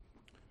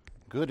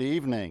Good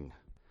evening.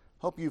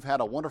 Hope you've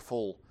had a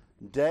wonderful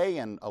day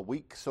and a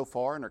week so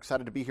far and are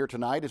excited to be here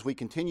tonight as we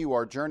continue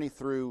our journey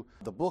through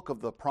the book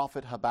of the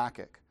prophet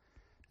Habakkuk.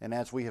 And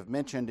as we have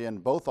mentioned in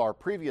both our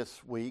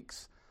previous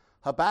weeks,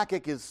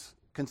 Habakkuk is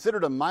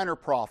considered a minor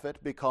prophet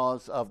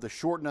because of the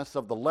shortness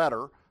of the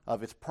letter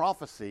of his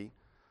prophecy,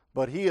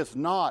 but he is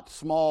not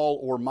small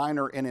or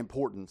minor in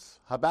importance.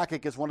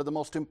 Habakkuk is one of the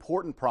most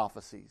important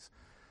prophecies.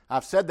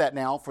 I've said that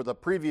now for the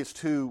previous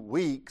 2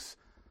 weeks,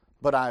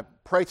 but I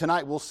pray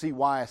tonight we'll see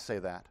why I say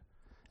that.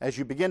 As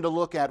you begin to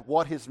look at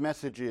what his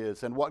message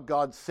is and what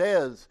God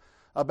says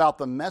about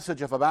the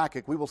message of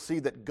Habakkuk, we will see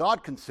that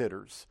God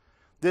considers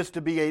this to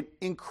be an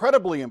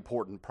incredibly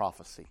important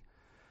prophecy.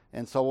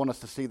 And so I want us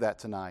to see that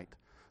tonight.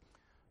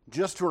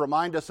 Just to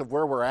remind us of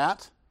where we're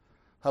at,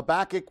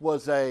 Habakkuk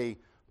was a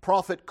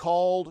prophet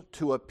called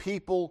to a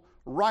people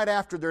right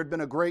after there had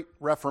been a great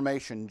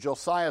reformation,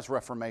 Josiah's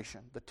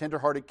reformation, the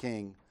tender-hearted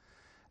king,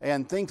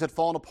 and things had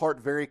fallen apart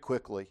very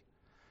quickly.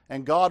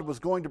 And God was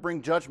going to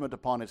bring judgment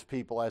upon his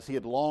people as he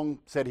had long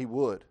said he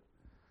would.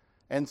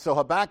 And so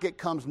Habakkuk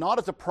comes not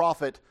as a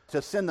prophet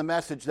to send the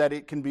message that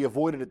it can be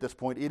avoided at this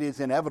point. It is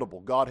inevitable.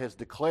 God has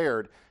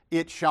declared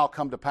it shall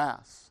come to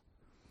pass.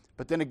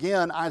 But then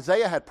again,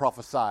 Isaiah had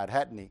prophesied,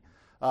 hadn't he,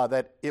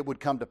 that it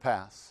would come to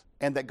pass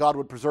and that God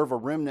would preserve a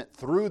remnant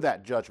through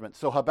that judgment.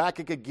 So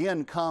Habakkuk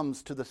again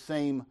comes to the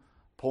same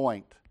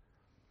point.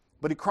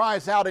 But he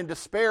cries out in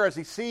despair as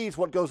he sees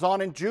what goes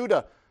on in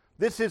Judah.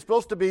 This is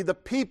supposed to be the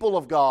people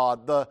of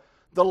God, the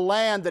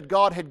land that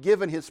God had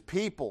given his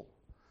people,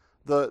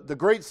 the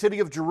great city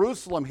of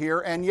Jerusalem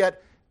here, and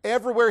yet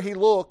everywhere he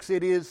looks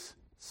it is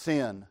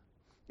sin,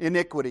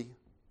 iniquity,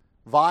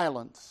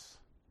 violence.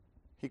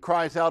 He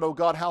cries out, "Oh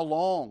God, how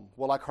long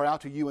will I cry out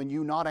to you and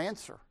you not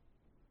answer?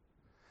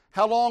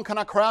 How long can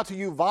I cry out to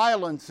you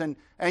violence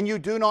and you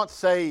do not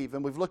save?"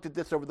 And we've looked at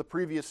this over the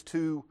previous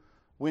 2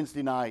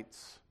 Wednesday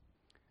nights.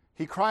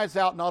 He cries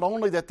out not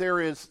only that there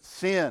is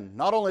sin,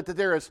 not only that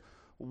there is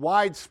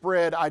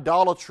widespread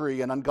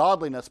idolatry and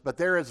ungodliness, but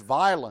there is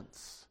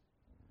violence.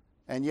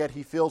 And yet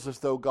he feels as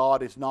though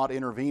God is not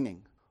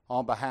intervening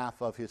on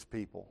behalf of his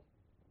people.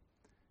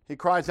 He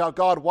cries out,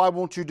 "God, why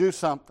won't you do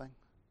something?"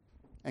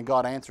 And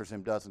God answers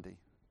him, doesn't he?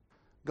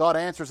 God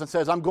answers and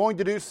says, "I'm going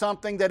to do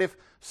something that if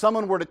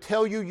someone were to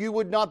tell you, you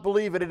would not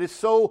believe it. It is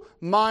so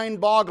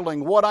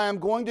mind-boggling what I am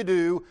going to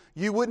do,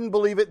 you wouldn't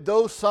believe it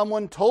though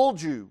someone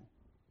told you.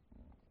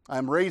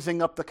 I'm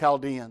raising up the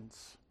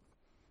Chaldeans."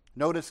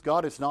 Notice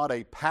God is not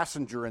a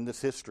passenger in this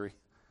history.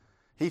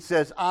 He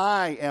says,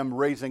 "I am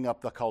raising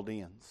up the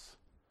Chaldeans.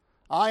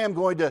 I am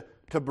going to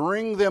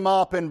bring them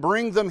up and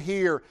bring them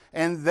here,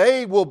 and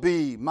they will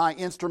be my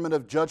instrument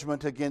of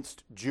judgment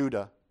against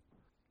Judah."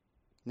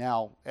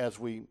 Now, as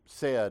we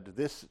said,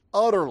 this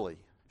utterly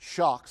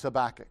shocks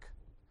Habakkuk.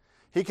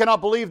 He cannot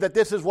believe that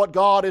this is what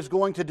God is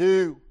going to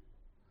do.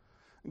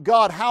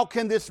 God, how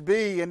can this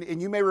be?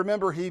 And you may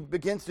remember he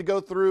begins to go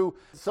through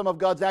some of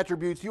God's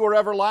attributes. You are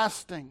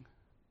everlasting.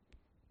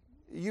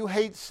 You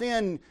hate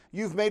sin.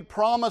 You've made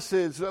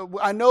promises.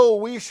 I know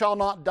we shall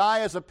not die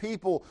as a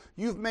people.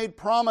 You've made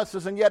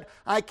promises, and yet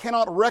I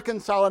cannot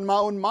reconcile in my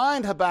own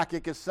mind,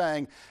 Habakkuk is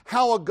saying,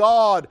 how a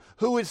God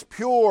who is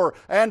pure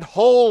and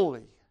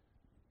holy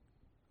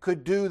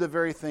could do the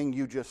very thing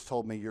you just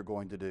told me you're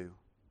going to do.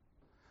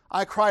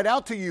 I cried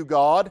out to you,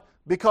 God,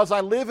 because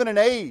I live in an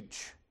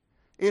age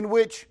in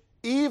which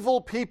evil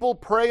people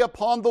prey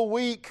upon the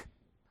weak.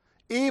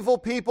 Evil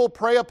people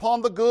prey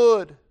upon the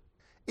good.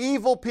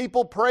 Evil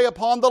people prey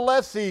upon the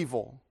less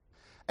evil.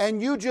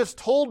 And you just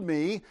told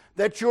me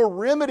that your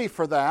remedy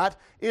for that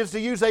is to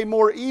use a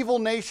more evil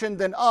nation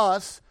than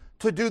us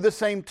to do the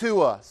same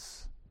to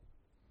us.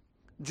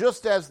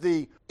 Just as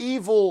the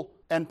evil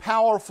and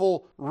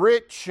powerful,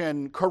 rich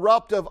and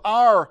corrupt of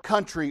our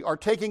country are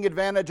taking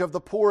advantage of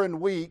the poor and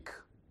weak,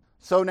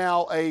 so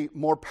now a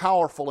more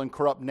powerful and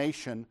corrupt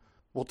nation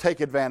will take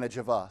advantage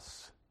of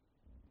us.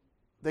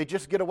 They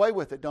just get away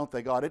with it, don't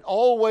they, God? It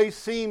always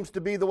seems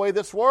to be the way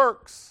this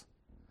works.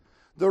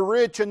 The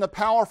rich and the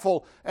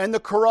powerful and the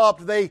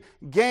corrupt, they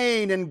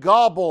gain and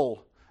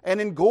gobble and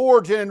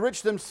engorge and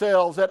enrich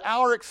themselves at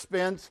our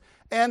expense,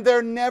 and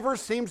there never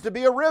seems to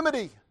be a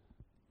remedy.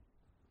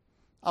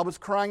 I was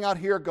crying out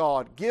here,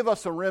 God, give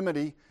us a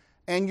remedy,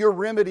 and your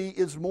remedy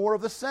is more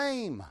of the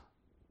same.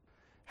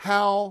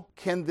 How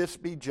can this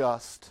be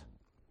just?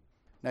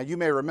 Now, you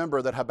may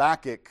remember that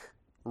Habakkuk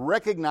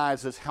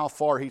recognizes how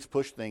far he's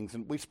pushed things.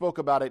 And we spoke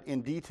about it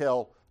in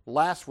detail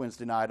last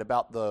Wednesday night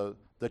about the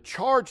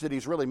charge that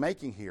he's really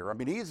making here. I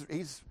mean,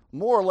 he's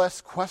more or less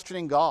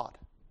questioning God.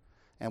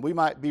 And we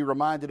might be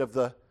reminded of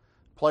the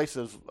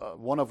places,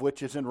 one of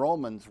which is in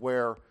Romans,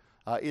 where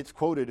it's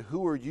quoted,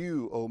 "Who are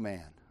you, O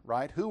man?"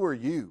 Right? Who are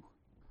you?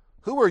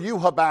 Who are you,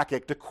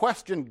 Habakkuk, to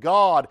question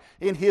God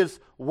in his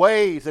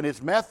ways and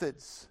his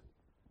methods?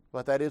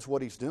 But that is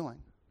what he's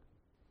doing.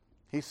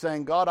 He's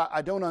saying, God,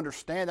 I don't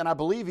understand. And I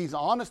believe he's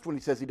honest when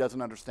he says he doesn't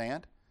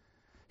understand.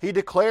 He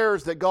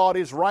declares that God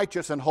is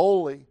righteous and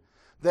holy,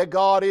 that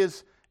God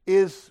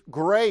is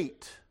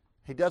great.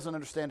 He doesn't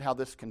understand how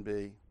this can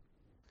be.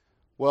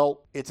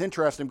 Well, it's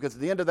interesting because at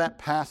the end of that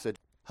passage,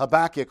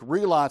 Habakkuk,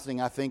 realizing,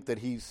 I think, that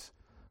he's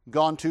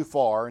gone too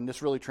far, and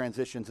this really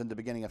transitions in the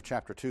beginning of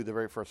chapter 2, the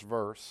very first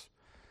verse,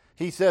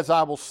 he says,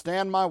 I will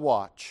stand my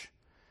watch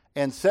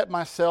and set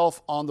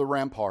myself on the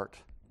rampart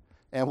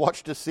and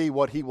watch to see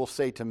what he will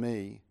say to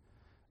me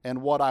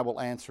and what I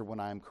will answer when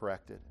I am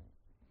corrected.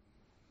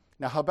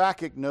 Now,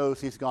 Habakkuk knows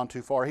he's gone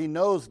too far. He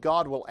knows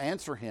God will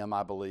answer him,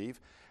 I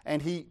believe,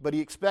 but he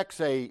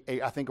expects I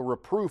think, a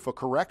reproof, a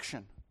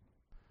correction.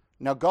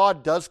 Now,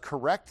 God does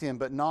correct him,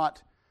 but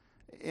not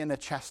in a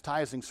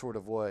chastising sort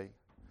of way.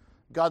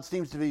 God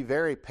seems to be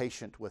very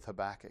patient with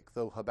Habakkuk,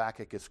 though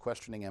Habakkuk is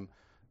questioning him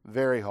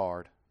very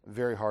hard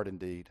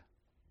indeed.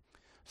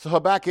 So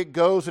Habakkuk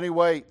goes and he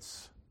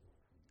waits,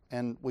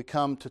 and we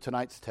come to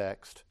tonight's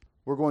text.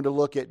 We're going to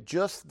look at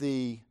just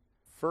the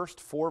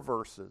first 4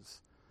 verses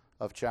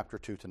of chapter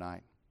 2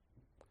 tonight.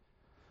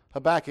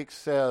 Habakkuk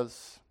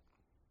says,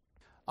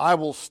 I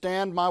will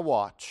stand my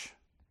watch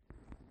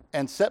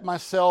and set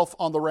myself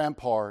on the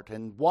rampart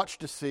and watch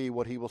to see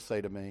what he will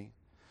say to me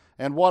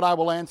and what I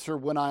will answer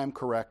when I am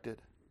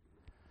corrected.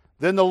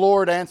 Then the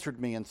Lord answered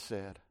me and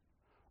said,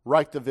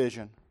 write the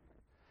vision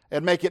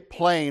and make it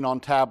plain on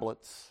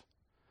tablets,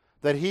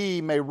 that he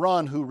may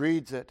run who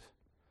reads it.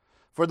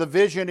 For the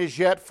vision is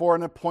yet for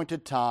an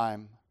appointed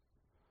time,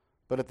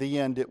 but at the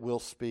end it will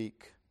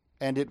speak,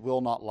 and it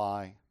will not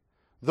lie.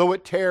 Though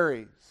it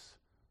tarries,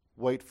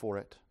 wait for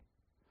it,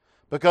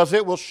 because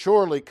it will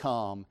surely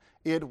come,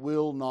 it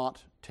will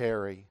not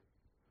tarry.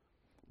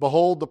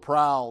 Behold the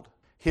proud,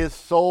 his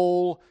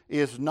soul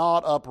is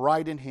not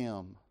upright in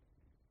him,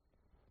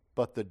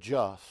 but the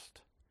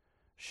just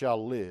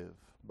shall live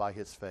by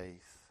his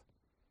faith.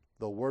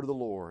 The word of the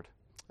Lord.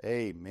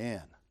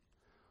 Amen.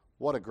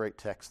 What a great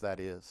text that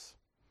is.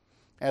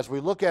 As we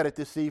look at it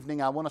this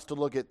evening, I want us to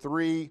look at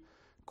 3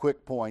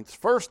 quick points.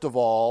 First of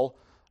all,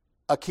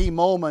 a key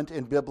moment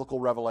in biblical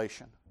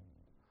revelation.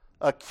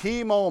 A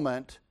key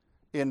moment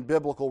in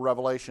biblical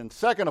revelation.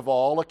 Second of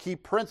all, a key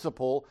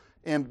principle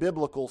in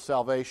biblical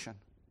salvation.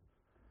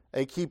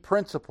 A key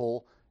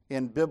principle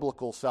in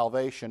biblical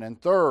salvation.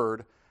 And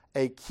third,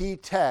 a key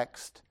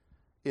text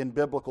in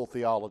biblical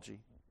theology.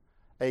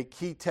 A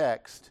key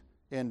text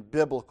in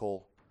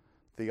biblical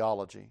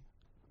theology.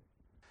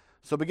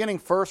 So beginning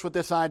first with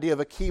this idea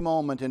of a key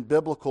moment in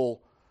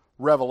biblical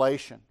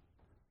revelation.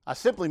 I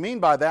simply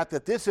mean by that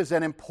this is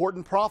an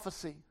important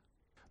prophecy.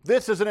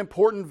 This is an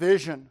important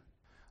vision.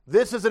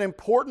 This is an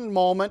important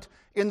moment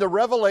in the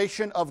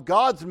revelation of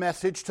God's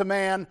message to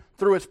man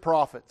through his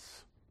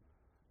prophets.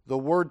 The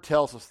Word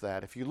tells us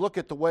that. If you look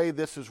at the way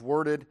this is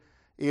worded,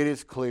 it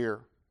is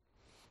clear.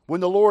 When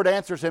the Lord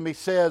answers him, he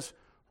says,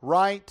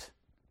 write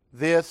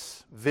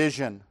this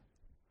vision.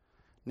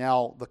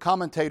 Now, the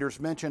commentators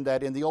mention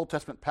that in the Old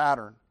Testament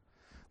pattern,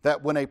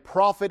 that when a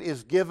prophet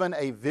is given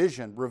a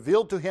vision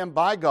revealed to him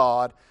by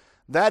God,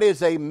 that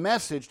is a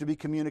message to be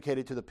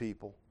communicated to the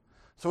people.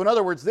 So in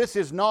other words, this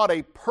is not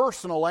a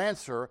personal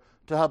answer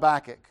to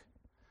Habakkuk.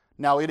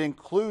 Now, it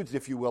includes,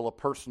 if you will, a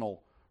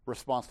personal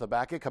response to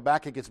Habakkuk.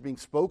 Habakkuk is being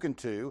spoken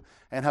to,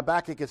 and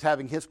Habakkuk is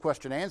having his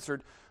question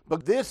answered.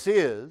 But this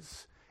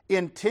is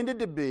intended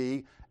to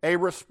be a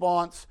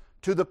response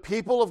to the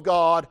people of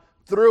God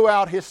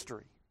throughout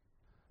history.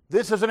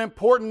 This is an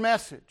important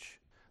message.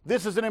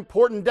 This is an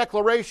important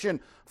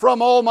declaration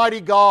from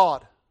Almighty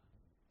God.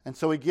 And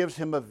so he gives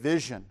him a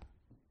vision,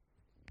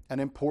 an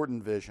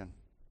important vision.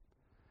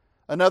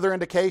 Another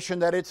indication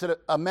that it's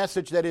a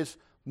message that is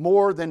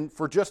more than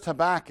for just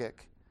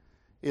Habakkuk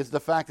is the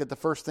fact that the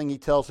first thing he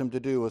tells him to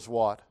do is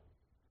what?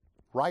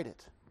 Write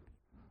it.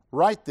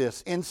 Write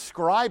this.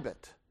 Inscribe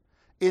it.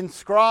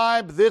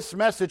 Inscribe this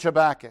message,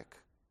 Habakkuk.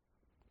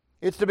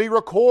 It's to be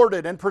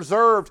recorded and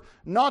preserved,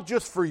 not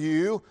just for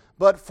you,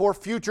 but for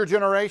future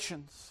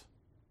generations.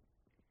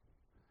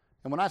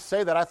 And when I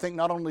say that, I think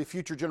not only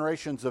future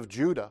generations of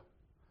Judah,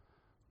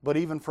 but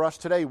even for us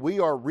today. We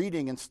are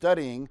reading and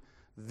studying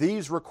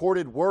these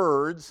recorded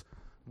words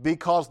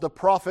because the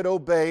prophet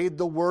obeyed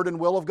the word and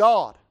will of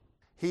God.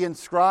 He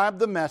inscribed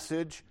the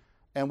message,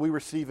 and we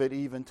receive it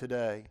even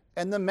today.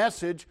 And the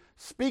message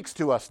speaks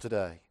to us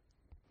today.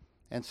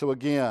 And so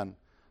again,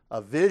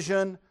 a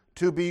vision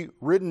to be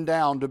written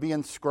down, to be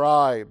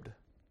inscribed.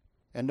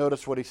 And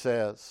notice what he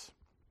says.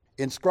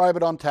 Inscribe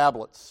it on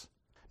tablets.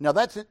 Now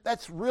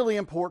that's really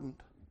important.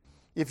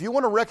 If you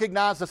want to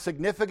recognize the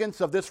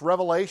significance of this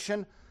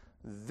revelation,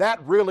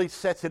 that really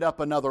sets it up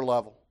another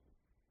level.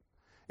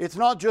 It's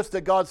not just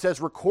that God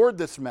says record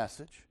this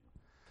message.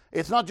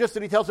 It's not just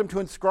that he tells him to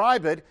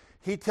inscribe it.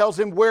 He tells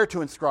him where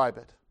to inscribe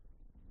it.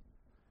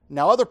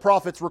 Now other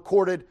prophets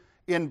recorded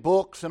in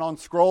books and on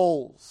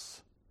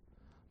scrolls.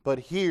 But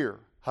here,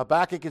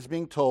 Habakkuk is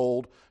being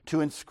told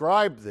to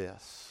inscribe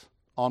this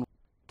on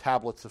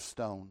tablets of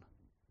stone.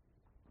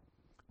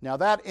 Now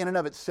that in and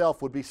of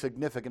itself would be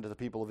significant to the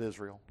people of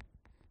Israel.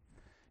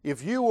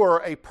 If you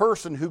were a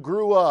person who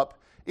grew up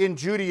in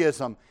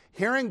Judaism,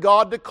 hearing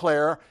God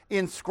declare,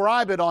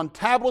 inscribe it on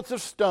tablets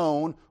of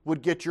stone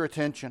would get your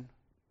attention.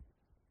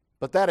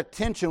 But that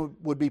attention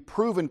would be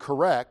proven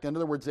correct. In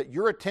other words, that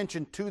your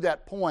attention to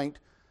that point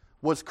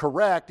was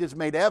correct is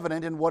made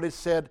evident in what is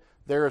said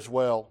there as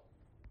well.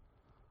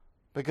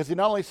 Because he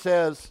not only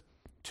says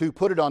to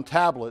put it on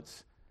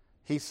tablets,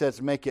 he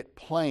says make it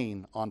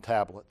plain on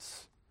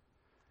tablets.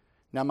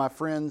 Now, my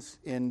friends,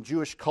 in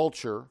Jewish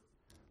culture,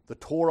 the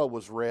Torah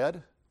was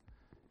read.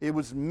 It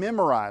was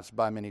memorized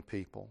by many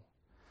people.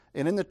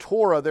 And in the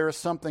Torah, there is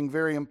something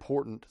very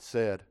important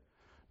said.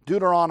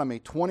 Deuteronomy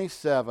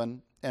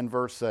 27 and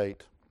verse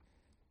 8.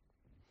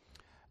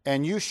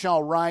 And you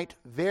shall write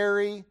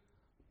very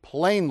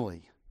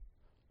plainly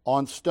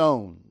on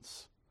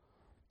stones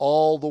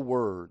all the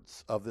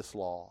words of this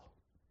law.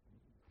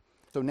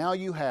 So now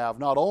you have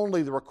not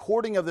only the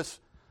recording of this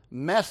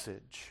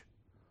message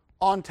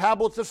on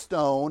tablets of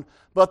stone,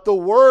 but the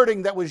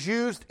wording that was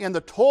used in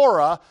the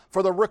Torah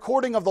for the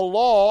recording of the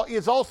law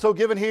is also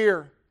given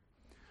here.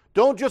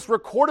 Don't just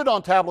record it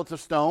on tablets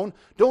of stone.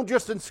 Don't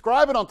just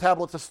inscribe it on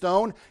tablets of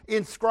stone.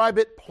 Inscribe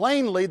it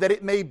plainly that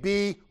it may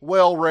be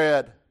well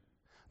read,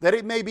 that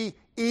it may be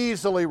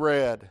easily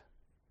read.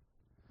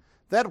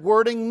 That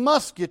wording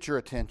must get your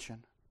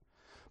attention,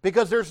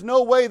 because there's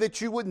no way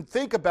that you wouldn't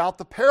think about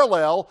the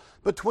parallel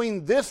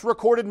between this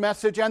recorded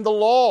message and the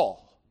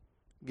law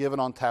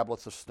given on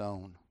tablets of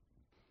stone.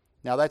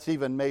 Now, that's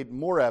even made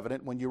more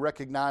evident when you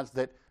recognize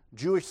that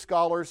Jewish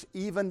scholars,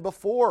 even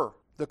before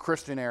the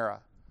Christian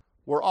era,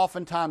 were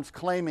oftentimes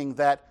claiming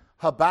that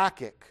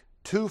Habakkuk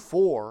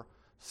 2:4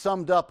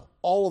 summed up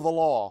all of the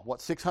law,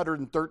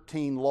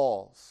 613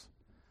 laws.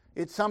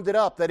 It summed it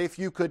up that if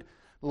you could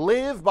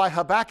live by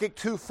Habakkuk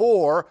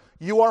 2:4,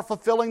 you are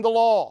fulfilling the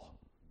law.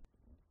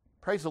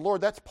 Praise the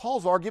Lord, that's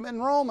Paul's argument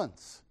in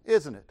Romans,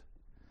 isn't it?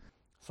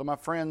 So, my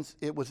friends,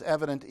 it was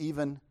evident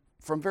even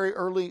from very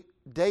early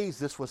days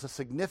this was a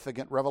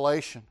significant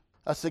revelation.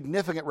 A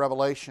significant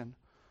revelation.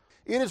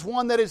 It is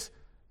one that is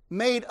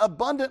made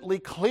abundantly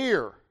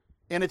clear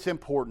in its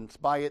importance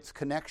by its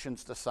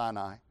connections to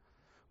Sinai,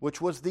 which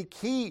was the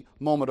key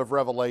moment of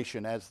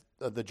revelation as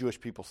the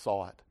Jewish people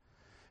saw it.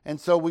 And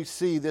so we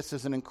see this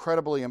is an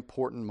incredibly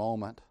important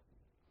moment.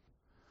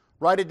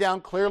 Write it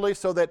down clearly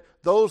so that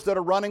those that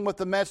are running with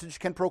the message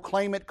can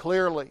proclaim it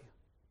clearly.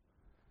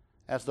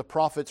 As the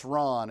prophets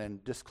run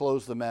and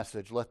disclose the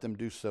message, let them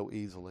do so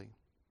easily.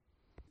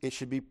 It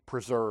should be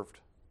preserved.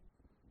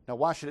 Now,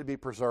 why should it be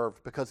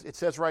preserved? Because it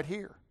says right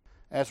here,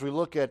 as we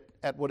look at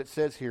what it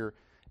says here,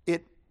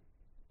 it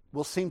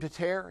will seem to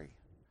tarry.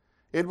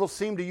 It will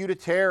seem to you to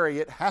tarry.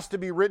 It has to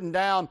be written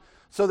down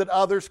so that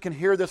others can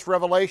hear this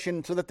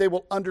revelation, so that they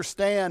will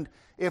understand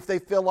if they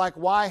feel like,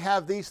 why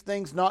have these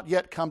things not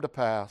yet come to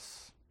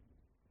pass?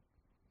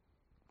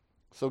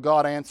 So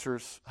God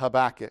answers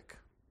Habakkuk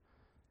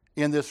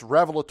in this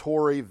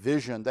revelatory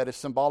vision that is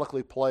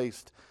symbolically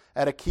placed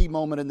at a key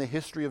moment in the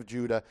history of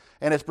Judah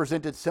and is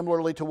presented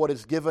similarly to what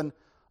is given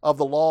of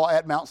the law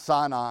at Mount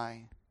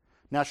Sinai.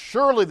 Now,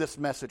 surely this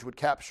message would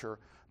capture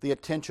the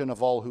attention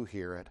of all who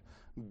hear it.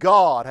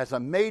 God has a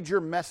major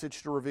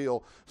message to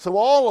reveal. So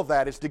all of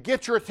that is to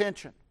get your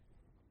attention.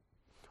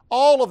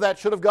 All of that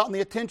should have gotten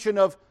the attention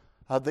of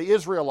the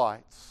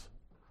Israelites,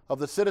 of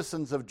the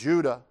citizens of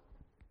Judah.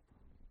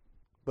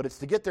 But it's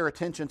to get their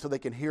attention so they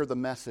can hear the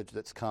message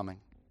that's coming.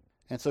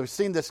 And so we've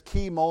seen this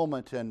key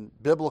moment in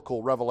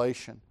biblical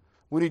revelation.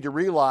 We need to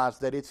realize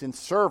that it's in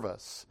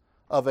service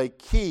of a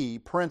key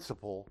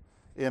principle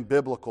in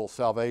biblical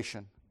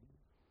salvation.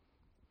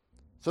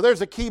 So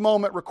there's a key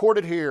moment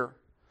recorded here.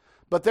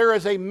 But there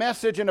is a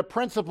message and a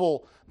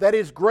principle that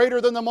is greater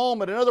than the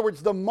moment. In other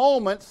words, the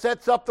moment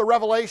sets up the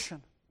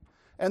revelation.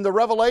 And the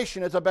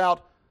revelation is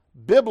about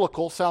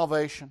biblical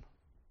salvation.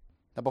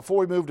 Now, before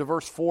we move to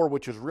verse 4,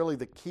 which is really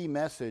the key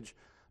message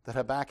that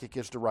Habakkuk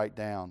is to write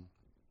down,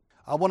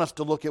 I want us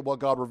to look at what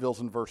God reveals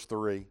in verse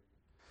 3.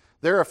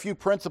 There are a few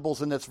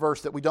principles in this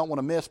verse that we don't want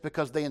to miss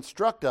because they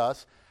instruct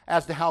us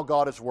as to how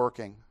God is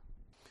working.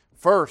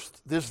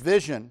 First, this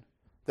vision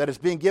that is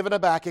being given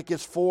Habakkuk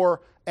is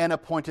for an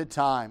appointed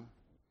time.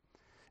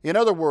 In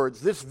other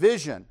words, this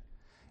vision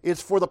is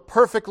for the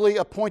perfectly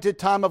appointed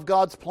time of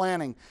God's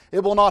planning. It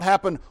will not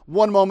happen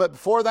one moment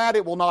before that.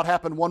 It will not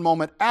happen one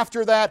moment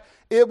after that.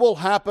 It will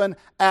happen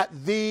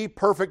at the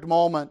perfect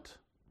moment.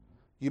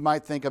 You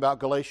might think about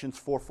Galatians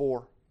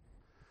 4:4.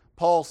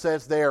 Paul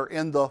says there,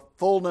 in the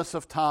fullness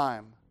of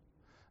time,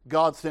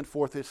 God sent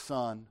forth His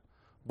Son,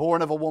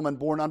 born of a woman,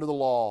 born under the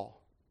law.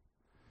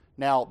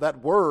 Now,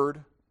 that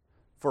word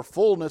for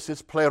fullness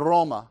is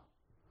pleroma.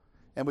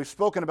 And we've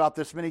spoken about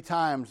this many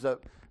times, that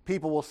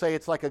people will say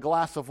it's like a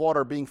glass of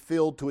water being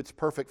filled to its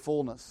perfect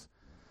fullness.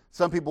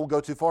 Some people will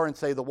go too far and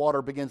say the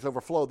water begins to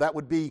overflow. That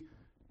would be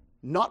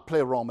not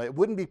pleroma. It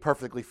wouldn't be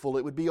perfectly full.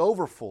 It would be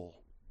overfull.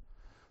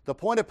 The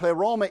point of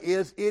pleroma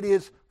is it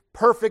is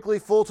perfectly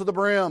full to the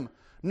brim.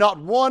 Not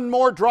one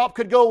more drop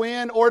could go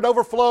in or it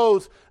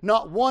overflows.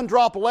 Not one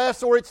drop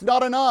less or it's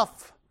not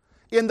enough.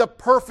 In the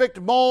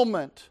perfect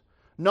moment,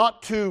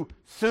 not too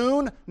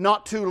soon,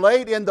 not too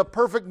late, in the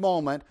perfect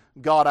moment,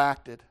 God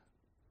acted.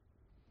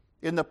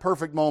 In the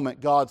perfect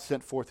moment, God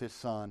sent forth His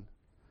Son.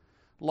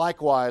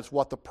 Likewise,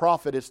 what the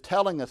prophet is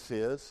telling us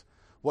is,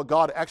 what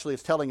God actually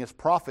is telling His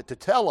prophet to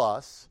tell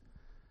us,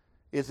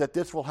 is that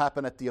this will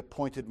happen at the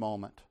appointed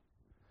moment.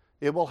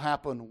 It will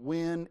happen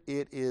when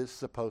it is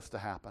supposed to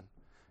happen.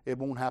 It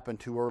won't happen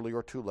too early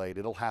or too late.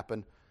 It'll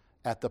happen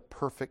at the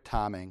perfect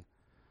timing,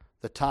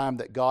 the time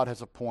that God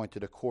has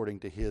appointed according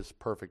to His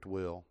perfect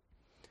will.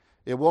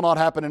 It will not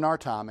happen in our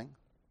timing,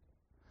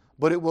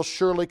 but it will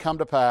surely come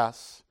to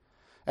pass.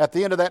 At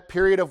the end of that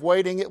period of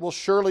waiting, it will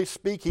surely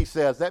speak, he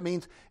says. That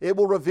means it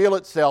will reveal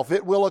itself.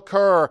 It will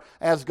occur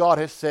as God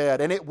has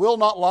said, and it will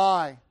not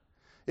lie.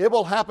 It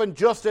will happen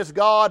just as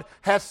God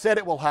has said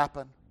it will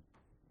happen.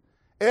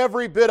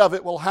 Every bit of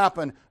it will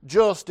happen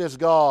just as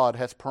God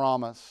has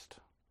promised.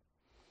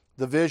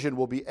 The vision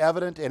will be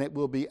evident and it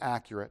will be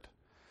accurate.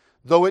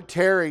 Though it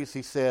tarries,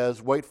 he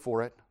says, wait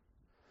for it.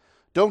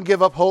 Don't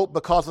give up hope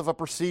because of a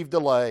perceived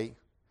delay.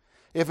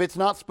 If it's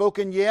not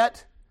spoken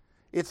yet,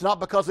 it's not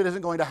because it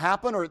isn't going to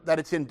happen or that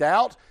it's in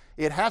doubt.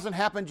 It hasn't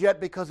happened yet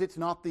because it's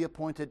not the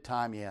appointed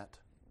time yet.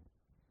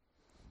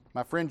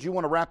 My friends, you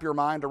want to wrap your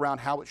mind around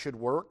how it should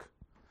work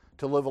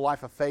to live a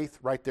life of faith?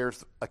 Right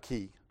there's a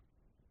key.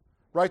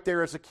 Right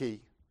there is a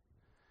key.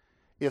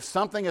 If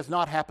something has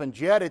not happened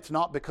yet, it's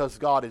not because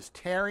God is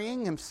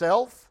tarrying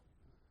Himself.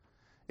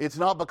 It's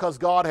not because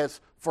God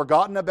has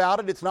forgotten about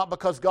it. It's not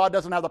because God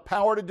doesn't have the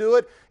power to do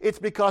it. It's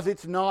because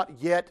it's not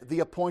yet the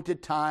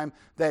appointed time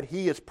that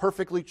He has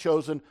perfectly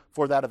chosen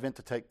for that event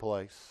to take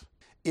place.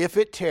 If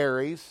it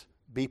tarries,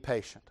 be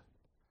patient.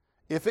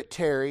 If it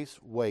tarries,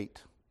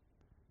 wait.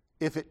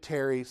 If it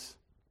tarries,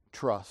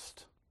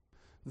 trust.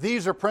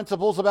 These are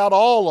principles about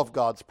all of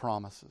God's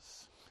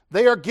promises.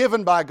 They are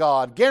given by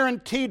God,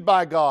 guaranteed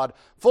by God,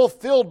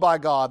 fulfilled by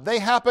God. They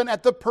happen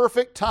at the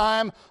perfect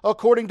time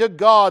according to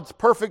God's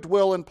perfect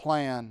will and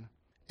plan.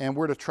 And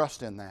we're to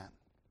trust in that.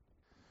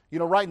 You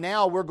know, right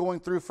now we're going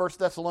through 1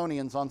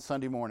 Thessalonians on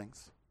Sunday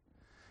mornings.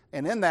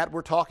 And in that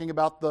we're talking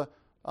about the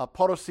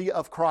parousia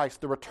of Christ,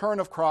 the return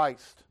of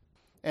Christ.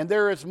 And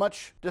there is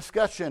much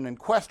discussion and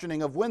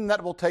questioning of when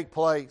that will take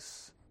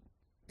place.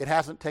 It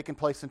hasn't taken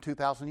place in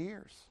 2,000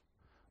 years.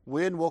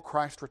 When will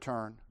Christ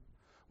return?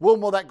 When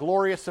will that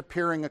glorious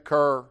appearing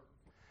occur?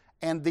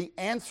 And the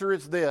answer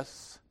is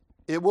this: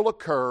 it will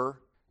occur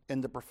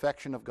in the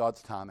perfection of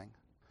God's timing.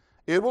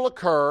 It will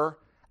occur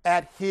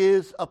at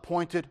His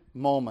appointed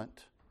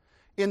moment,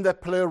 in the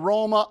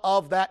pleroma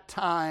of that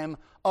time,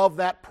 of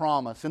that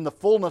promise, in the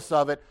fullness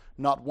of it,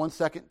 not 1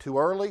 second too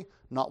early,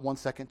 not 1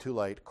 second too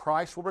late.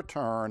 Christ will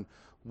return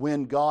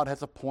when God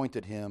has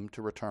appointed Him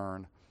to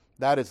return.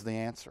 That is the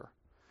answer.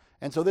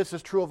 And so this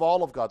is true of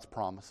all of God's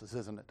promises,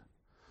 isn't it?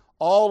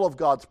 All of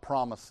God's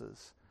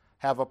promises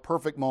have a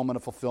perfect moment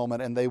of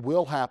fulfillment, and they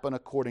will happen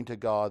according to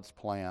God's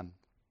plan.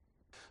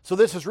 So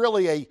this is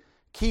really a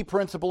key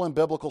principle in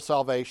biblical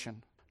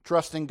salvation,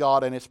 trusting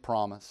God and His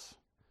promise.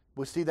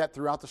 We see that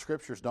throughout the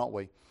Scriptures, don't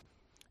we?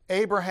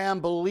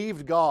 Abraham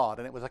believed God,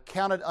 and it was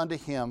accounted unto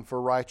him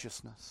for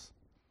righteousness.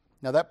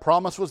 Now that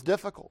promise was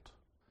difficult.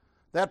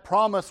 That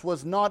promise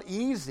was not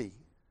easy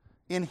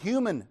in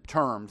human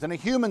terms, in a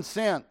human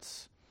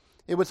sense.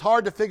 It was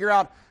hard to figure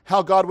out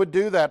how God would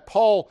do that.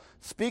 Paul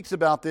speaks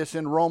about this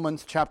in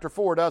Romans chapter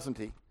 4, doesn't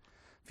he?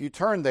 If you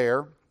turn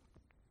there,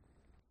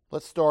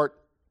 let's start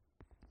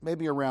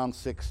maybe around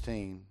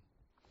 16.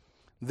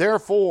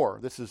 Therefore,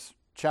 this is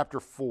chapter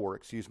 4,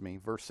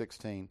 verse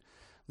 16.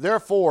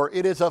 Therefore,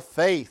 it is of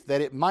faith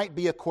that it might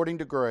be according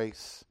to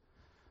grace,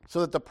 so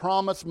that the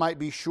promise might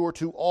be sure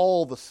to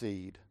all the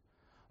seed,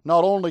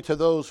 not only to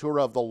those who are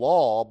of the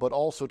law, but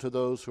also to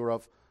those who are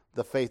of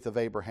the faith of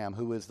Abraham,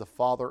 who is the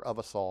father of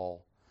us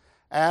all.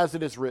 As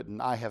it is written,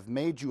 I have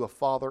made you a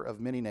father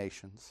of many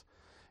nations,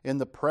 in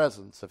the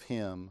presence of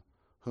him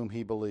whom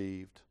he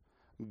believed.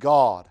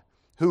 God,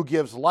 who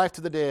gives life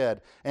to the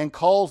dead, and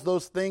calls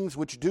those things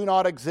which do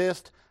not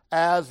exist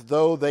as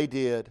though they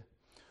did,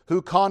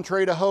 who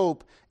contrary to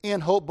hope,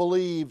 in hope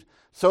believed,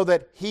 so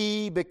that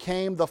he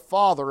became the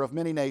father of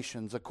many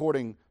nations,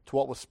 according to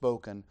what was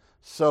spoken,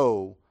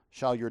 so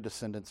shall your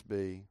descendants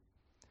be.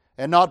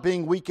 And not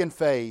being weak in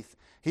faith,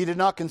 he did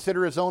not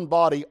consider his own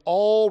body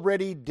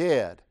already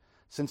dead,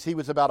 since he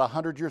was about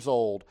 100 years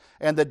old,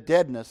 and the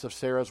deadness of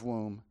Sarah's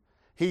womb.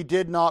 He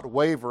did not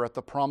waver at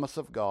the promise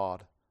of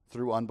God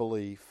through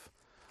unbelief,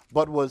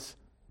 but was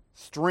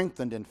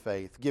strengthened in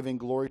faith, giving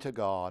glory to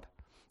God,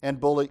 and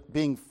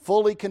being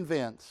fully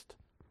convinced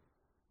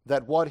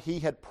that what he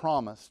had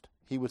promised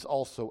he was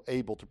also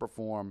able to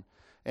perform,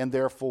 and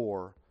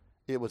therefore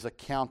it was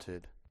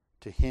accounted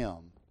to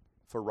him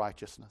for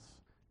righteousness.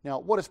 Now,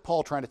 what is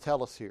Paul trying to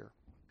tell us here?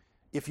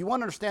 If you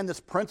want to understand this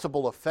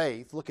principle of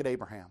faith, look at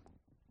Abraham.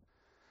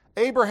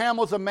 Abraham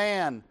was a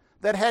man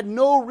that had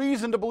no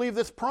reason to believe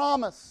this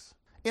promise.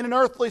 In an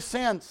earthly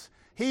sense,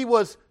 he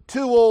was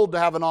too old to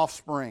have an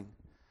offspring.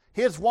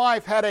 His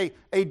wife had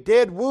a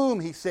dead womb,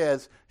 he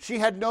says. She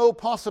had no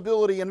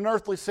possibility in an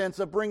earthly sense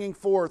of bringing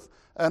forth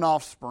an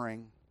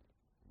offspring.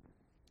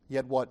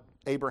 Yet what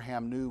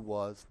Abraham knew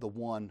was the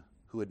one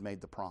who had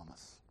made the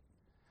promise.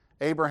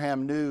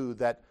 Abraham knew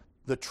that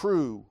the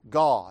true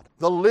God,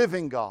 the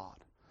living God,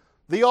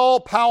 the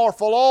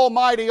all-powerful,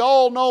 almighty,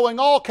 all-knowing,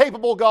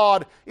 all-capable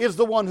God is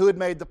the one who had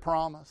made the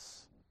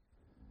promise.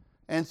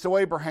 And so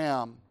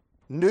Abraham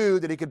knew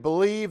that he could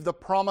believe the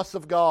promise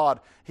of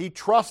God. He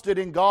trusted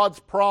in God's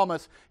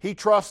promise. He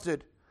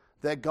trusted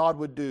that God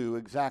would do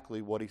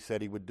exactly what he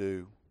said he would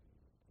do.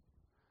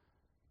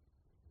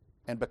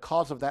 And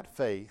because of that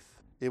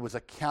faith, it was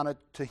accounted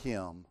to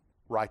him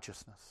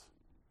righteousness.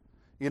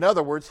 In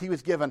other words, he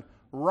was given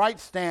right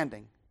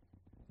standing,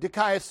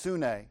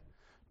 dikaiosune,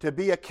 to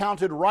be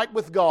accounted right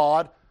with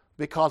God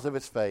because of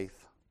his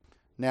faith.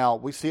 Now,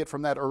 we see it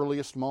from that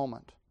earliest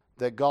moment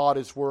that God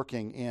is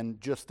working in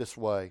just this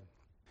way.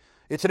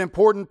 It's an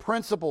important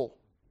principle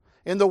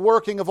in the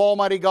working of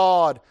Almighty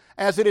God,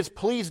 as it has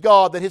pleased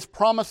God that His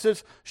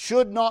promises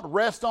should not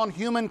rest on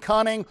human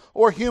cunning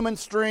or human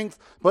strength,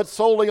 but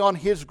solely on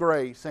His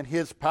grace and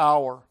His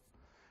power.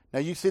 Now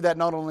you see that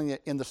not only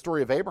in the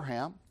story of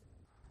Abraham,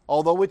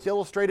 although it's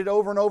illustrated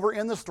over and over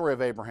in the story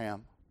of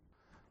Abraham.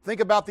 Think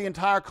about the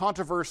entire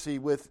controversy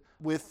with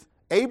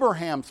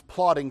Abraham's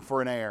plotting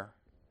for an heir.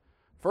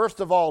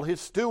 First of all,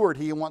 his steward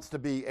he wants to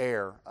be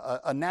heir,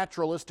 a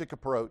naturalistic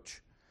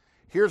approach.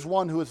 Here's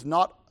one who is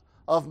not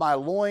of my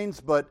loins,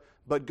 but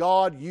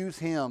God, use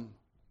him.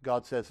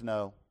 God says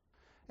no.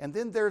 And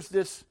then there's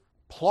this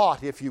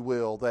plot, if you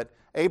will, that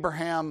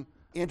Abraham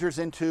enters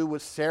into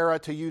with Sarah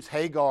to use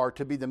Hagar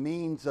to be the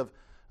means of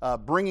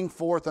bringing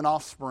forth an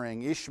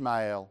offspring,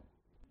 Ishmael.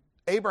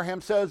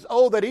 Abraham says,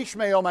 that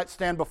Ishmael might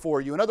stand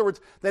before you. In other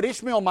words, that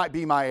Ishmael might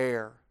be my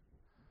heir.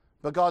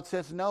 But God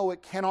says, no,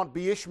 it cannot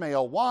be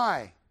Ishmael.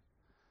 Why?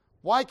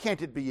 Why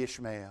can't it be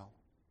Ishmael?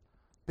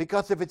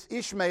 Because if it's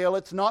Ishmael,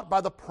 it's not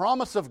by the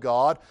promise of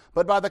God,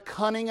 but by the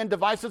cunning and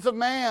devices of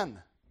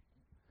man.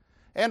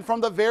 And from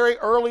the very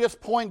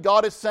earliest point,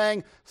 God is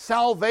saying,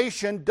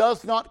 salvation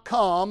does not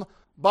come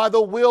by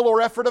the will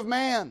or effort of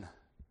man,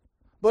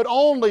 but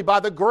only by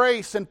the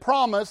grace and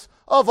promise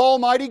of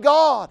Almighty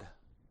God.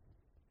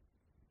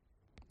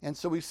 And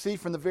so we see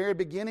from the very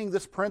beginning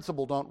this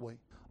principle, don't we,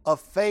 of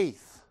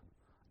faith.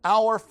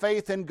 Our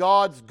faith in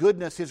God's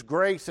goodness, His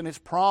grace, and His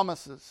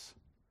promises.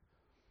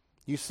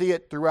 You see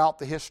it throughout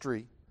the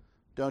history,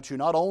 don't you?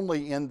 Not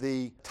only in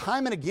the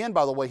time and again,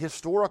 by the way,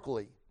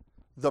 historically,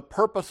 the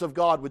purpose of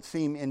God would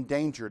seem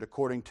endangered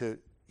according to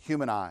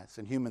human eyes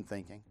and human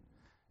thinking.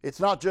 It's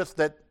not just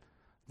that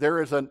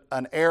there is an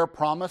heir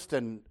promised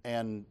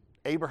and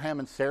Abraham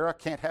and Sarah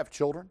can't have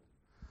children,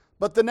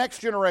 but the next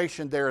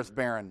generation there is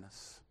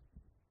barrenness.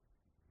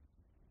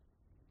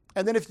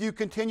 And then if you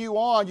continue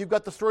on, you've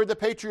got the story of the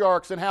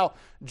patriarchs and how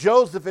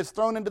Joseph is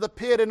thrown into the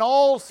pit and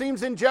all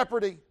seems in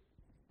jeopardy.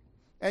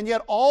 And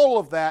yet all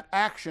of that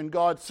action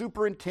God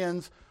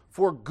superintends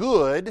for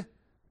good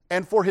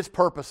and for His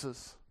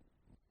purposes.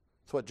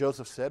 That's what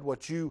Joseph said.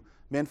 What you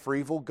meant for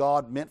evil,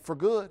 God meant for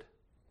good.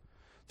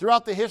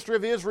 Throughout the history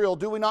of Israel,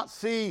 do we not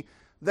see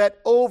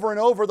that over and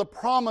over the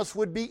promise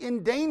would be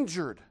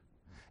endangered?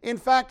 In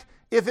fact,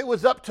 if it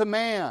was up to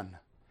man,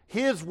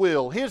 his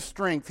will, his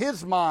strength,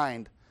 his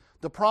mind,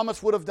 the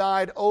promise would have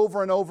died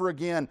over and over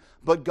again.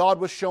 But God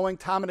was showing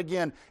time and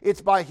again, it's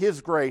by His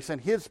grace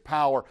and His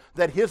power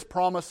that His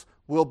promise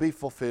will be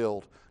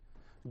fulfilled.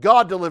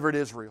 God delivered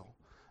Israel.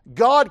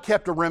 God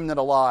kept a remnant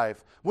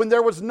alive when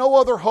there was no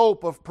other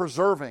hope of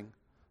preserving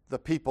the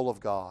people of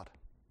God.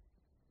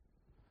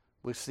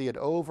 We see it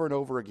over and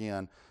over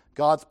again.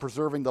 God's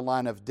preserving the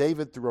line of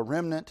David through a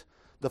remnant,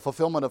 the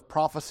fulfillment of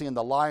prophecy in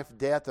the life,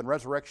 death, and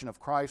resurrection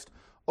of Christ.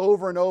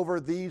 Over and over,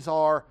 these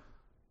are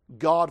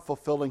God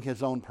fulfilling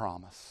His own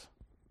promise.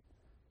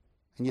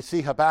 And you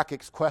see,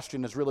 Habakkuk's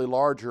question is really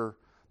larger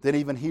than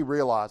even he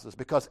realizes,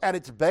 because at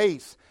its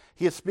base,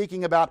 he is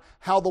speaking about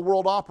how the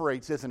world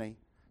operates, isn't he?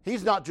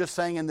 He's not just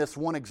saying in this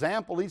one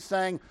example, he's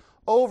saying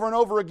over and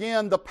over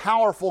again, the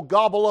powerful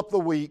gobble up the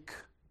weak.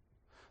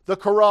 The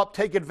corrupt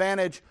take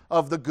advantage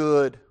of the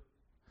good.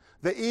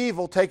 The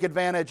evil take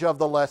advantage of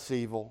the less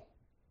evil.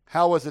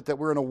 How is it that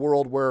we're in a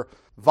world where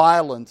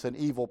violence and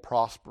evil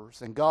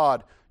prospers? And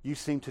God, you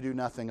seem to do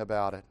nothing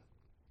about it.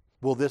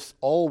 Will this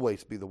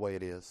always be the way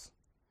it is?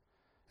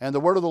 And the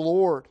word of the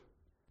Lord,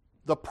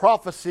 the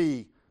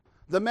prophecy,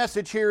 the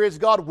message here is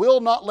God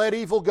will not let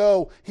evil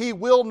go. He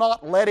will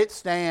not let it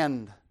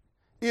stand.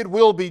 It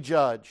will be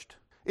judged.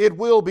 It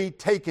will be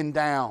taken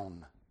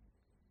down.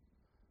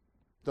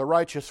 The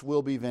righteous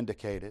will be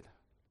vindicated.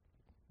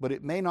 But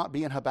it may not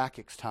be in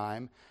Habakkuk's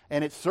time,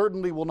 and it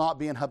certainly will not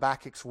be in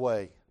Habakkuk's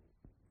way,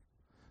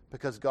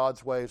 because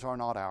God's ways are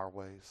not our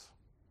ways.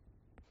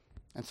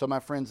 And so, my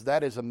friends,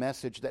 that is a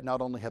message that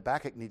not only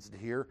Habakkuk needs to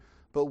hear,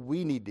 but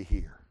we need to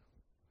hear.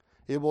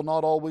 It will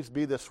not always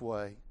be this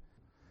way.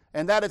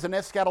 And that is an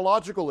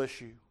eschatological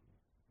issue,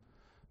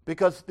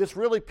 because this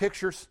really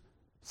pictures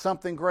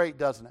something great,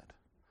 doesn't it?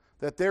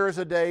 That there is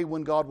a day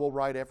when God will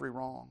right every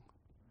wrong.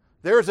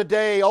 There is a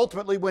day,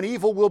 ultimately, when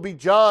evil will be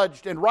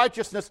judged and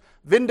righteousness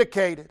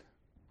vindicated.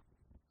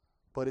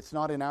 But it's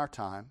not in our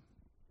time,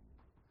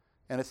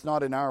 and it's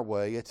not in our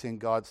way. It's in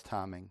God's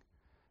timing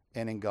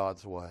and in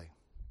God's way.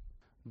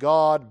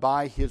 God,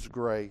 by His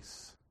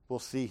grace, will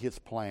see His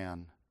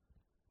plan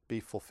be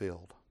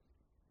fulfilled.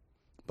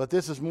 But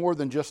this is more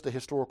than just a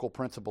historical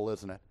principle,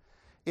 isn't it?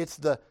 It's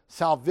the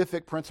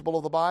salvific principle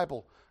of the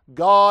Bible.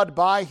 God,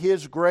 by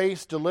His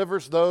grace,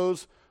 delivers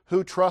those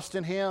who trust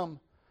in Him.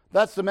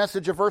 That's the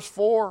message of verse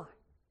 4.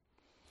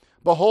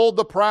 Behold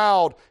the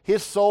proud,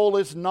 his soul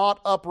is not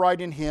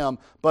upright in him,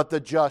 but the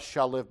just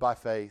shall live by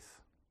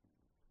faith.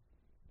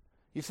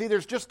 You see,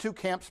 there's just two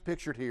camps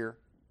pictured here.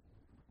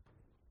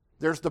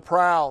 There's the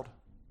proud,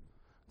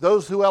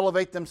 those who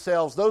elevate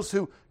themselves, those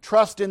who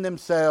trust in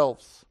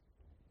themselves,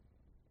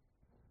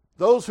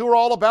 those who are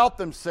all about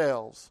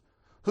themselves,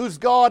 whose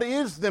God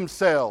is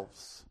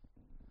themselves.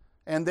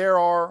 And there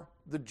are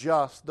the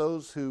just,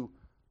 those who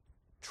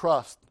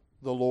trust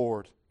the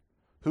Lord,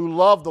 who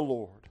love the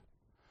Lord,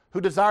 who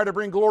desire to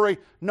bring glory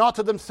not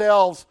to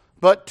themselves,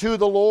 but to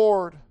the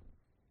Lord.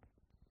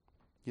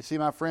 You see,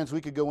 my friends, we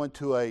could go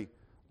into a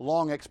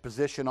long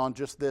exposition on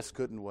just this,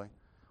 couldn't we?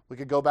 We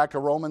could go back to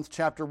Romans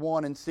chapter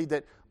 1 and see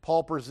that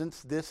Paul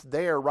presents this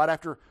there. Right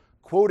after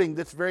quoting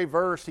this very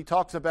verse, he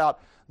talks about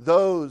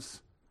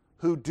those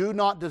who do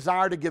not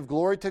desire to give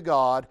glory to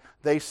God,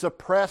 they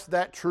suppress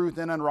that truth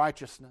in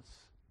unrighteousness.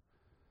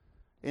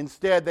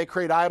 Instead, they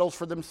create idols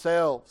for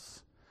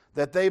themselves,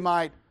 that they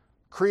might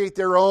create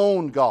their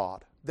own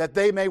God, that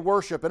they may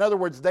worship. In other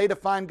words, they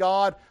define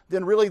God,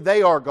 then really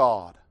they are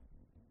God.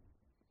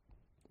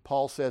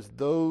 Paul says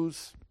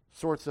those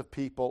sorts of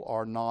people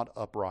are not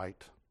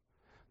upright.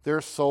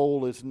 Their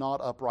soul is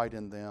not upright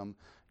in them.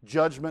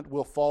 Judgment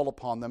will fall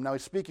upon them. Now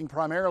he's speaking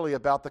primarily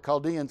about the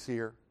Chaldeans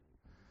here.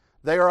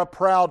 They are a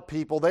proud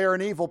people. They are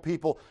an evil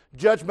people.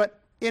 Judgment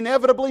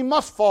inevitably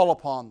must fall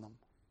upon them.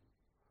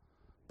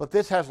 But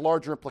this has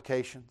larger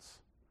implications,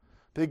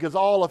 because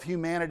all of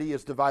humanity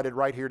is divided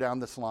right here down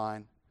this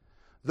line.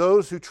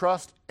 Those who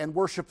trust and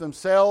worship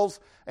themselves,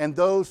 and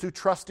those who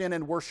trust in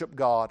and worship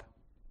God.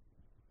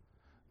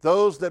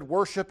 Those that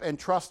worship and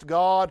trust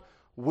God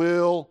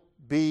will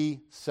be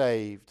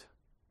saved.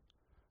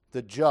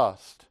 The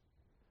just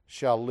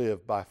shall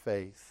live by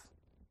faith.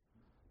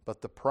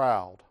 But the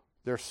proud,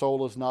 their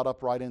soul is not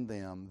upright in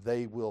them.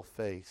 They will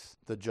face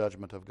the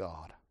judgment of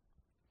God.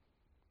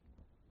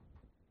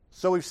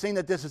 So we've seen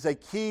that this is a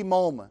key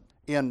moment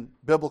in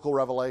biblical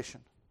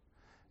revelation.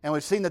 And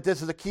we've seen that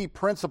this is a key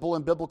principle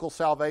in biblical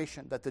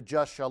salvation, that the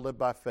just shall live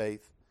by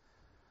faith.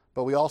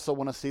 But we also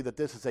want to see that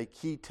this is a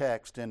key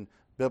text in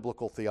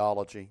biblical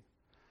theology.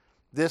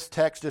 This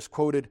text is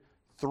quoted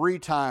 3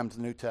 times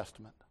in the New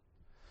Testament.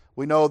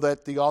 We know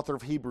that the author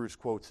of Hebrews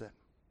quotes it.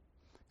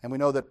 And we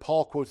know that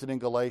Paul quotes it in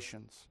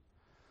Galatians.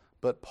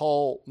 But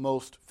Paul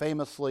most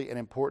famously and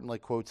importantly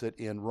quotes it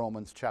in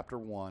Romans chapter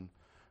 1,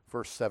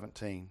 verse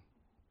 17.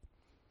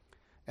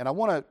 And I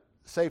want to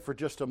say for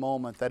just a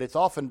moment that it's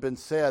often been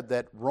said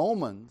that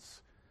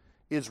Romans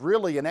is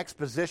really an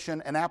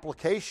exposition and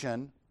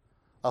application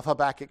of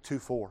Habakkuk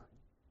 2:4.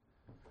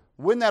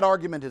 When that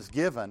argument is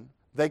given,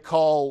 they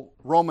call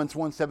Romans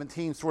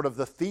 1:17 sort of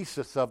the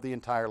thesis of the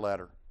entire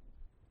letter.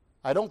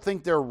 I don't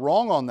think they're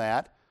wrong on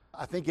that.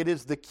 I think it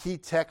is the key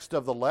text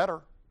of the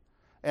letter.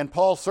 And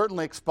Paul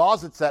certainly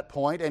exposits that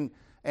point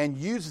and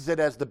uses it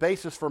as the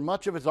basis for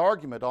much of his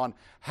argument on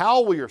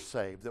how we are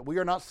saved. That we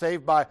are not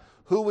saved by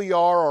who we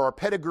are or our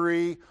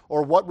pedigree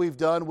or what we've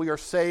done. We are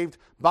saved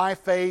by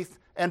faith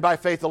and by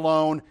faith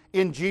alone,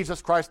 in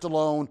Jesus Christ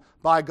alone,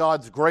 by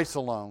God's grace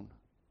alone.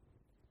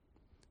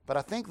 But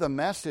I think the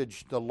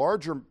message, the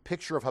larger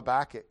picture of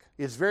Habakkuk,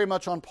 is very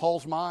much on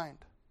Paul's mind.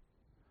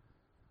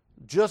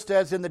 Just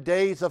as in the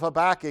days of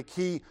Habakkuk,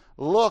 he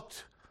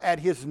looked at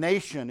his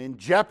nation in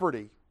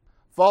jeopardy,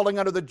 falling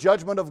under the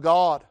judgment of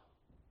God.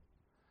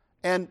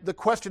 And the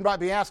question might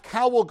be asked,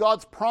 how will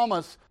God's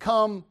promise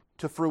come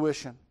to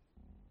fruition?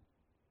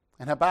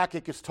 And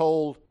Habakkuk is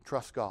told,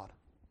 trust God.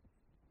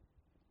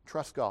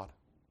 Trust God.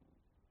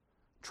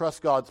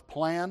 Trust God's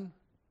plan.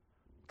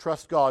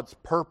 Trust God's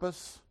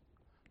purpose.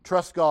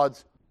 Trust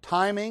God's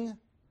timing.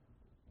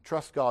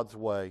 Trust God's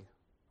way.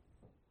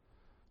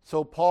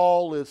 So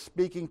Paul is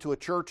speaking to a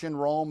church in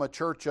Rome, a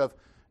church of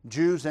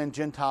Jews and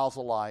Gentiles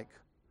alike,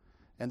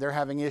 and they're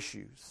having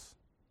issues.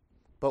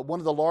 But one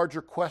of the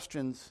larger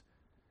questions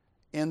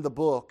in the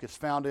book is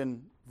found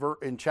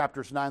in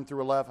chapters 9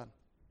 through 11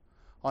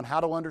 on how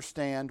to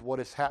understand what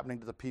is happening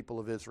to the people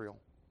of Israel.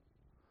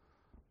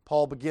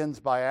 Paul begins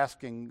by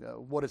asking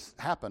what has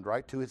happened,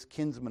 right, to his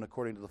kinsmen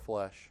according to the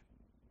flesh.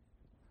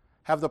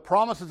 Have the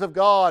promises of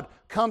God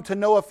come to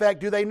no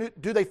effect? Do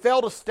they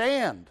fail to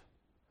stand?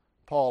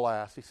 Paul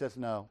asks. He says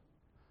no.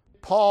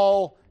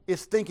 Paul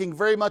is thinking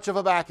very much of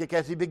Habakkuk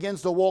as he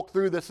begins to walk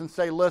through this and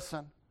say,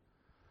 listen,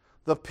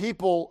 the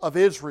people of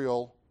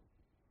Israel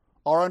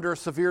are under a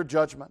severe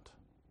judgment.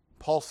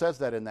 Paul says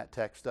that in that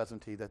text,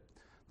 doesn't he?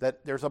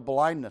 That there's a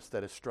blindness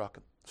that has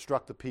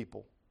struck the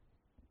people.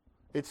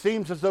 It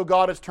seems as though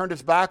God has turned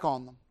his back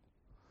on them.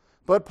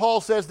 But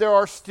Paul says there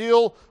are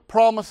still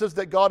promises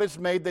that God has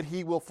made that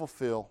he will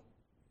fulfill.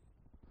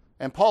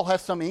 And Paul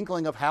has some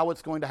inkling of how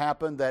it's going to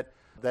happen, that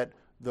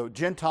the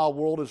Gentile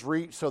world is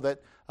reached, so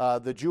that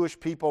the Jewish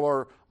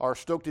people are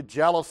stoked at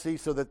jealousy,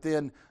 so that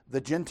then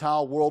the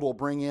Gentile world will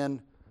bring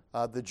in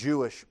the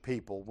Jewish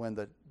people when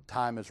the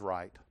time is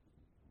right.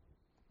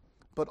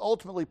 But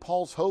ultimately,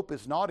 Paul's hope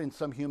is not in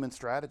some human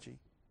strategy.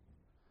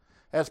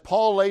 as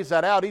Paul lays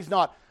that out, he's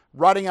not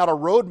writing out a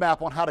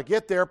roadmap on how to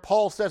get there.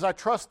 Paul says, I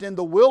trust in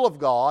the will of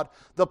God,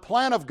 the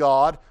plan of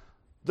God,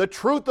 the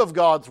truth of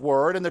God's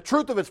word, and the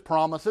truth of His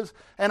promises,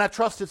 and I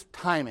trust His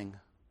timing,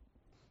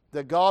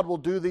 that God will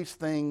do these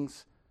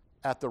things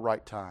at the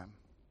right time.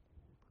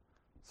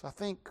 So I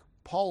think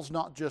Paul's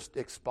not just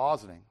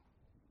expositing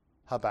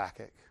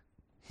Habakkuk.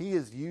 He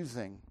is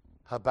using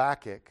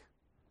Habakkuk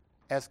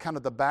as kind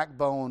of the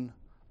backbone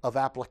of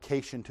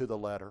application to the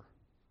letter.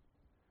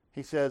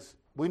 He says,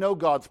 we know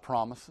God's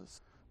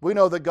promises. We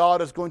know that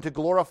God is going to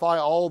glorify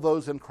all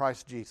those in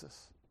Christ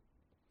Jesus.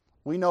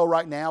 We know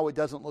right now it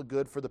doesn't look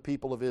good for the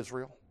people of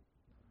Israel,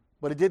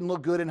 but it didn't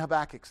look good in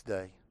Habakkuk's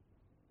day.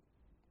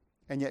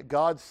 And yet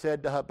God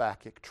said to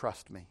Habakkuk,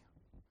 trust me.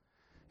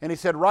 And He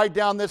said, write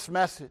down this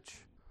message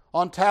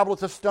on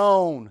tablets of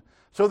stone,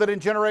 so that in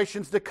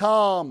generations to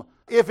come,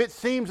 if it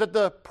seems that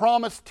the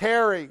promise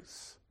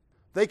tarries,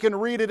 they can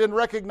read it and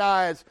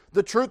recognize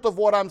the truth of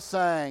what I'm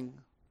saying,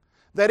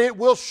 that it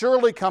will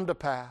surely come to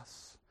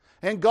pass,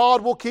 and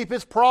God will keep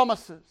His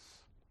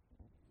promises.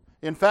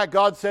 In fact,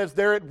 God says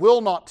there it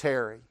will not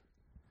tarry.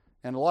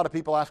 And a lot of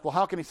people ask, well,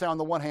 how can He say on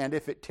the one hand,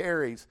 if it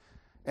tarries,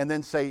 and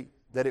then say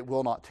that it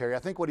will not tarry? I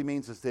think what He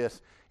means is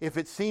this: if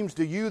it seems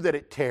to you that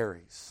it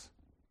tarries,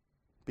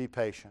 be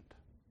patient.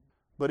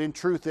 But in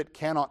truth, it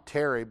cannot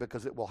tarry,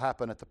 because it will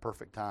happen at the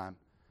perfect time.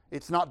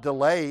 It's not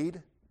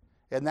delayed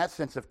in that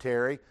sense of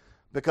tarry,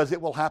 because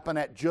it will happen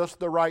at just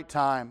the right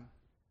time.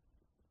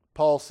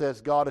 Paul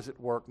says God is at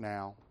work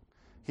now.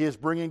 He is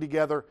bringing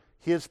together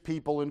His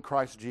people in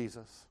Christ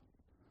Jesus,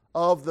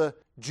 of the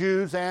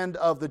Jews and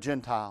of the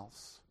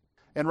Gentiles.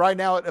 And right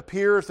now it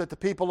appears that the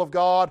people of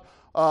God,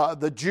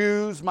 the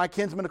Jews, my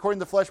kinsmen according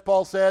to the flesh,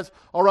 Paul says,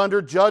 are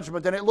under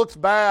judgment, and it looks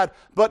bad,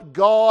 but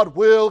God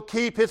will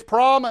keep His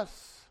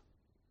promise.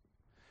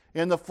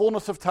 In the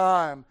fullness of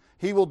time,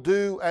 He will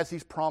do as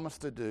He's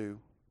promised to do.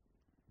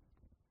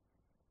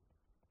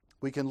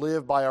 We can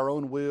live by our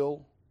own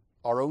will,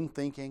 our own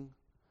thinking,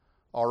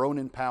 our own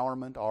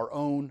empowerment, our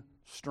own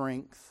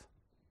strength,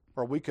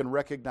 or we can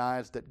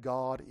recognize that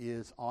God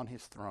is on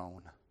His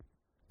throne,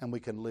 and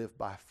we can live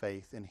by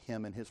faith in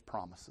Him and His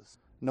promises,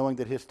 knowing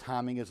that His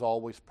timing is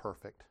always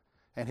perfect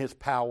and His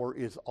power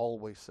is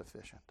always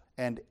sufficient.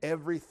 And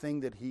everything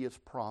that He has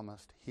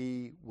promised,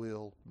 He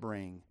will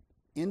bring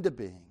into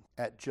being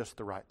at just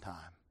the right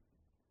time.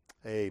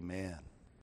 Amen.